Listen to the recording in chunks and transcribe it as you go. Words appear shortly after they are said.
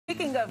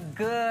of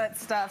good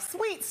stuff,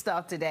 sweet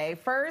stuff today.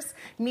 First,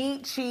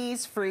 meat,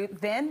 cheese,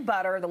 fruit, then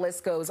butter. The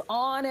list goes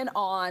on and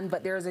on,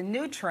 but there's a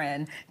new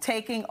trend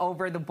taking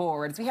over the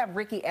boards. We have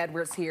Rickey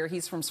Edwards here.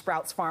 He's from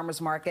Sprouts Farmers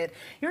Market.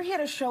 You're here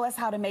to show us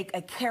how to make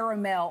a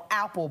caramel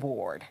apple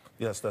board.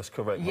 Yes, that's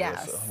correct,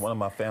 yes. Melissa. One of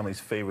my family's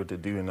favorite to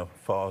do in the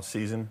fall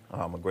season.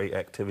 A great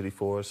activity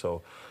for us,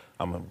 so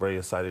I'm very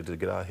excited to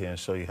get out here and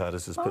show you how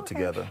this is put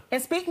together. And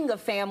speaking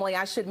of family,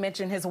 I should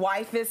mention his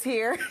wife is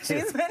here.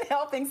 She's been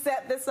helping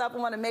set this up. I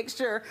want to make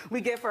sure we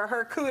give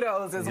her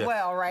kudos as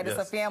well, right? It's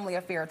a family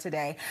affair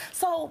today.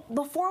 So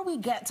before we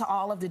get to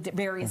all of the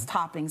various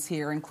toppings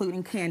here,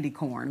 including candy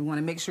corn, we want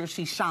to make sure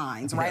she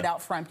shines right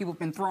out front. People have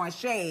been throwing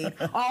shade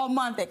all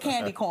month at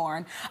candy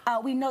corn.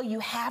 We know you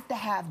have to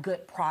have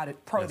good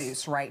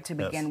produce, right, to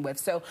begin with.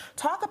 So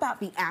talk about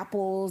the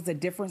apples, the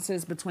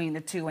differences between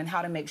the two, and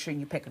how to make sure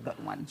you pick a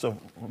good one. So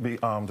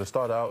to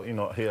start out, you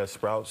know, here at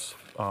Sprouts,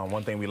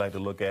 one thing we like to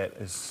look at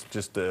is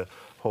just the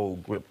whole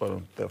grip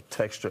of the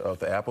texture of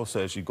the apple. So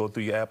as you go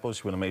through your apples,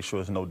 you want to make sure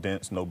there's no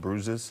dents, no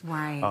bruises.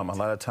 Right. A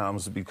lot of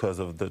times because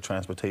of the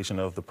transportation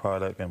of the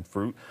product and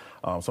fruit,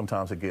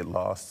 sometimes it get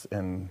lost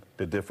in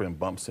the different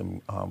bumps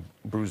and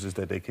bruises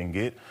that they can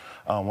get.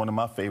 One of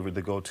my favorite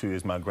to go to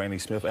is my Granny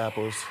Smith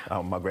apples.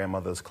 My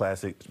grandmother's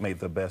classic made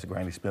the best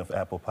Granny Smith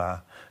apple pie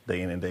day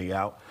in and day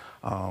out.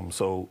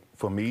 So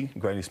for me,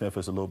 Granny Smith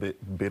is a little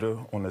bit bitter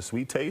on the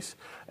sweet taste,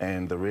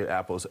 and the red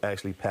apples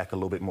actually pack a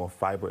little bit more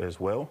fiber as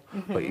well.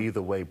 But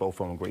either way,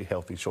 both of them great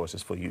healthy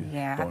choices for you.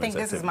 Yeah, I think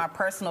this is my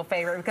personal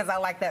favorite because I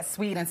like that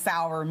sweet and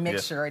sour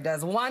mixture. It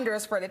does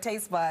wonders for the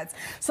taste buds.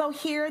 So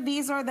here,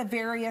 these are the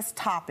various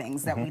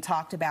toppings that we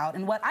talked about.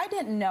 And what I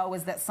didn't know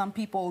is that some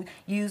people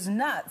use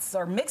nuts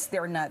or mix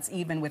their nuts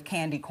even with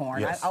candy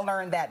corn. I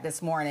learned that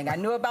this morning. I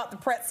knew about the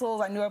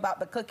pretzels, I knew about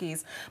the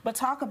cookies, but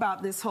talk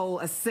about this whole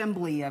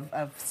assembly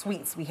of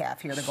sweets we have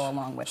here to go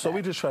along with So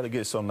we just try to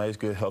get some nice,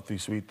 good, healthy,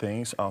 sweet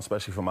things,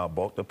 especially from our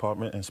bulk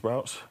department in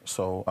Sprouts.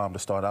 So to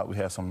start out, we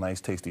have some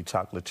nice, tasty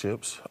chocolate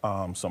chips,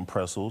 some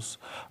pretzels.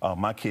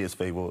 My kids'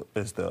 favorite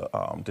is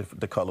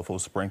the colorful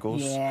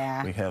sprinkles.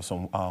 Yeah. We have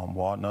some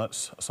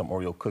walnuts, some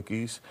Oreo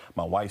cookies.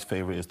 My wife's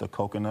favorite is the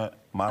coconut.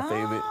 My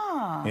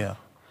favorite,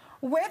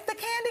 with the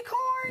candy corn?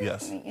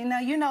 Yes.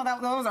 You know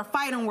that those are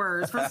fighting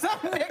words for some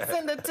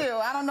mixing the two.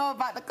 I don't know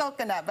about the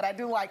coconut, but I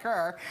do like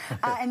her.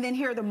 And then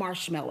here are the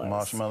marshmallows.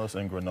 Marshmallows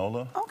and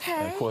granola. Okay.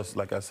 And of course,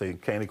 like I say,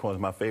 candy corn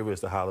is my favorite.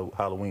 It's the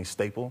Halloween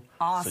staple.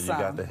 Awesome. So you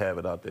got to have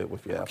it out there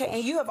with your apples. Okay,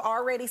 and you have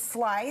already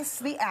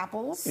sliced the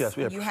apples. Yes,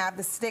 we have. You have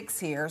the sticks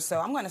here, so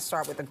I'm going to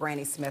start with the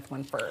Granny Smith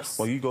one first.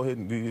 Well, you go ahead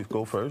and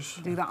go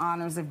first. Do the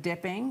honors of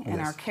dipping in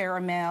our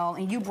caramel,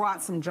 and you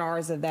brought some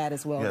jars of that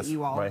as well that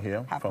you all right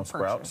here have from to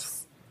purchase.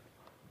 Sprouts.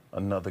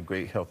 Another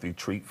great healthy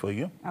treat for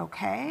you.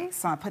 Okay,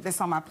 so I put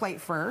this on my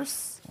plate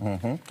first.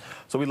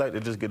 So we like to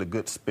just get a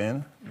good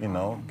spin, you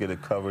know, get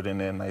it covered in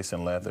there nice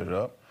and lathered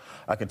up.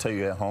 I can tell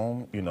you at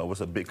home, you know,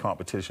 it's a big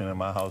competition in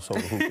my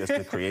household who gets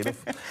the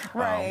creative.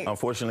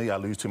 Unfortunately, I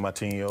lose to my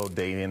 10-year-old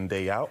day in,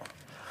 day out.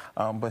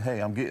 But hey,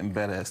 I'm getting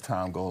better as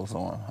time goes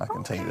on. I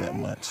can tell you that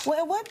much.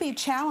 Well, it would be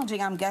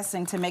challenging, I'm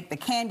guessing, to make the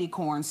candy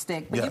corn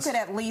stick, but you could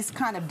at least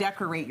kind of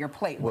decorate your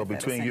plate with it. Well,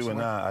 between you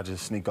and I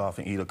just sneak off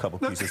and eat a couple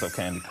pieces of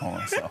candy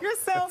corn. So. It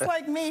sounds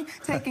like me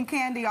taking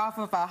candy off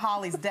of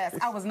Holly's desk.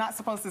 I was not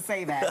supposed to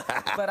say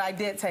that, but I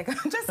did take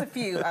just a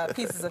few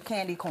pieces of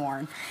candy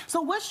corn. So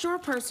what's your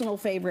personal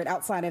favorite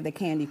outside of the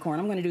candy corn?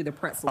 I'm going to do the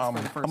pretzels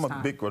for the first time. I'm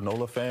a big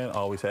granola fan,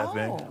 always have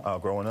been.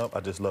 Growing up,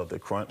 I just love the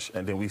crunch,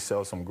 and then we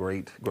sell some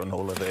great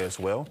granola there as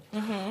well.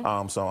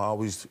 So I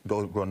always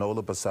go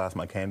granola. Besides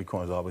my candy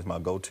corn is always my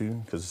go-to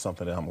because it's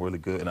something that I'm really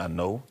good and I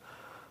know.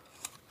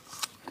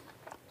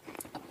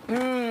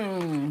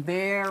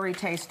 Very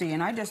tasty,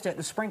 and I just did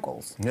the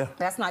sprinkles. Yeah.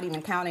 That's not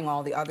even counting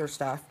all the other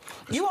stuff.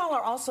 You all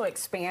are also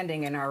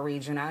expanding in our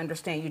region. I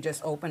understand you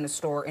just opened a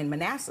store in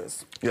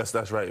Manassas. Yes,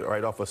 that's right.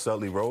 Right off of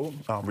Sudley Road.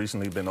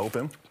 Recently been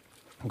open.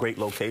 Great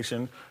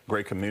location,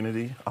 great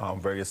community.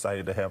 I'm very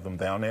excited to have them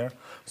down there.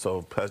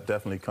 So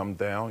definitely come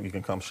down. You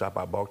can come shop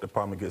our bulk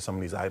department, get some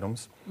of these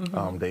items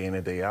day in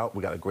and day out.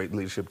 We got a great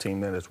leadership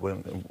team there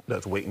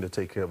that's waiting to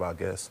take care of our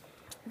guests.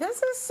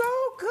 This is so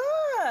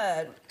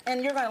good.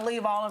 And you're going to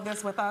leave all of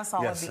this with us,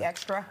 all of the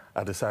extra?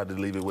 I decided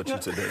to leave it with you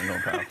today, no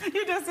problem.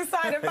 You just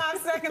decided 5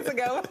 seconds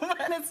ago,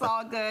 but it's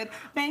all good.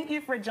 Thank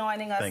you for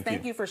joining us.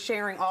 Thank you for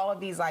sharing all of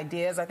these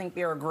ideas. I think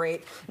they're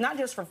great, not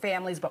just for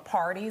families, but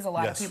parties. A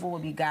lot of people will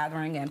be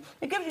gathering, and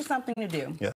it gives you something to do.